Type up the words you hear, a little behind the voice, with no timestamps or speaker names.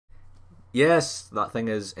Yes, that thing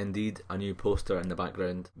is indeed a new poster in the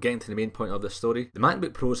background. Getting to the main point of this story, the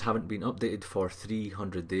MacBook Pros haven't been updated for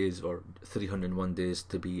 300 days, or 301 days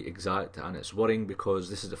to be exact, and it's worrying because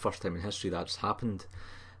this is the first time in history that's happened.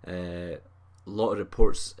 A lot of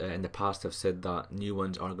reports in the past have said that new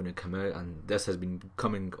ones are going to come out, and this has been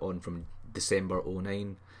coming on from December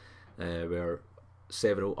 09, where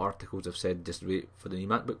several articles have said just wait for the new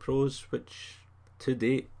MacBook Pros, which to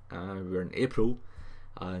date, we're in April,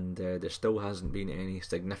 and there still hasn't been any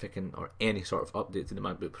significant or any sort of update to the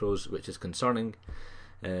MacBook Pros, which is concerning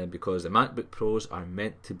because the MacBook Pros are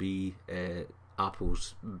meant to be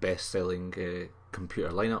Apple's best-selling computer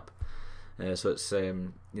lineup. So it's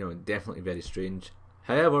definitely very strange.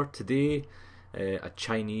 However, today a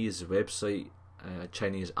Chinese website, a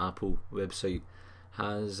Chinese Apple website,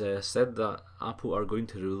 has said that Apple are going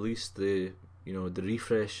to release the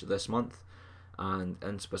refresh this month, and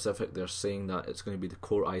in specific they're saying that it's going to be the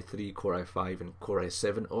Core i3, Core i5 and Core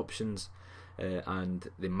i7 options, and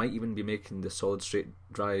they might even be making the solid state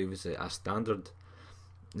drives a standard.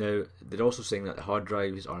 Now they're also saying that the hard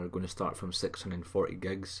drives are going to start from 640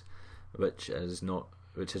 gigs, which is not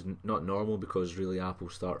normal, because really Apple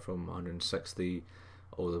start from 160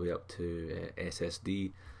 all the way up to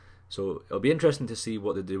SSD. So it'll be interesting to see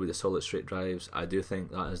what they do with the solid state drives. I do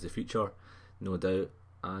think that is the future, no doubt.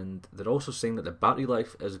 And they're also saying that the battery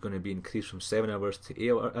life is going to be increased from 7 hours to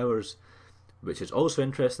 8 hours, which is also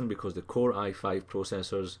interesting because the Core i5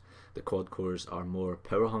 processors, the quad cores, are more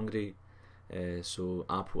power hungry. So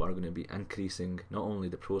Apple are going to be increasing not only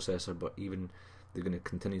the processor, but even they're going to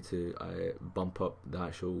continue to bump up the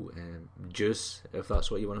actual juice, if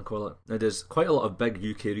that's what you want to call it. Now there's quite a lot of big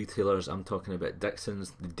UK retailers, I'm talking about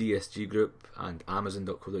Dixons, the DSG Group and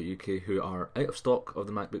Amazon.co.uk, who are out of stock of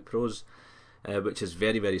the MacBook Pros, which is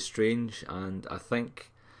very, very strange, and I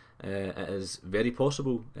think it is very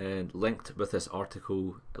possible, linked with this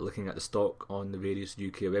article looking at the stock on the various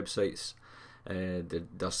UK websites. There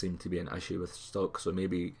does seem to be an issue with stock, so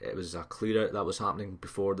maybe it was a clear out that was happening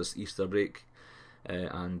before this Easter break,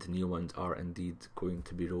 and new ones are indeed going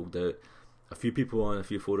to be rolled out. A few people on a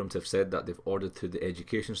few forums have said that they've ordered to the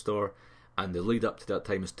education store, and the lead up to that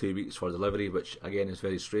time is 2 weeks for delivery, which again is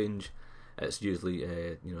very strange. It's usually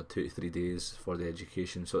 2 to 3 days for the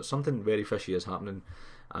education, so it's something very fishy is happening.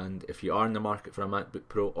 And if you are in the market for a MacBook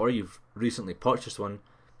Pro, or you've recently purchased one,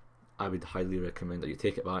 I would highly recommend that you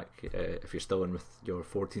take it back if you're still in with your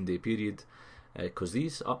 14-day period, because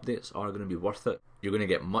these updates are going to be worth it. You're going to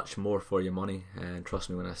get much more for your money, and trust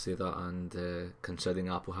me when I say that. And considering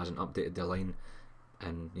Apple hasn't updated their line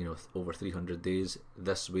in over 300 days,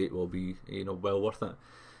 this wait will be well worth it.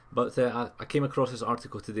 But I came across this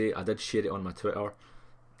article today. I did share it on my Twitter.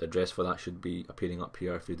 The address for that should be appearing up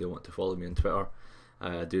here if you do want to follow me on Twitter.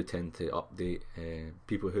 I do tend to update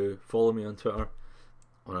people who follow me on Twitter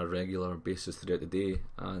on a regular basis throughout the day,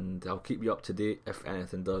 and I'll keep you up to date if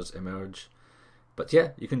anything does emerge. But yeah,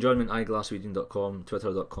 you can join me on iGlassRegion.com,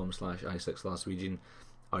 twitter.com/i6glassregion,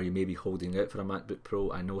 or you may be holding out for a MacBook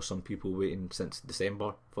Pro. I know some people waiting since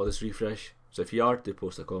December for this refresh, so if you are, do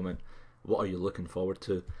post a comment. What are you looking forward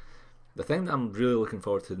to? The thing that I'm really looking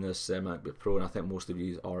forward to in this MacBook Pro, and I think most of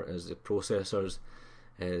you are, is the processors.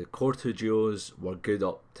 Core 2 Duos were good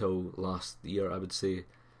up till last year, I would say,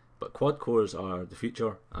 but quad cores are the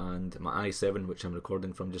future, and my i7, which I'm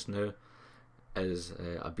recording from just now, is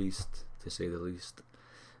a beast to say the least.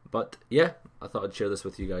 But yeah, I thought I'd share this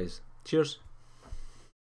with you guys. Cheers.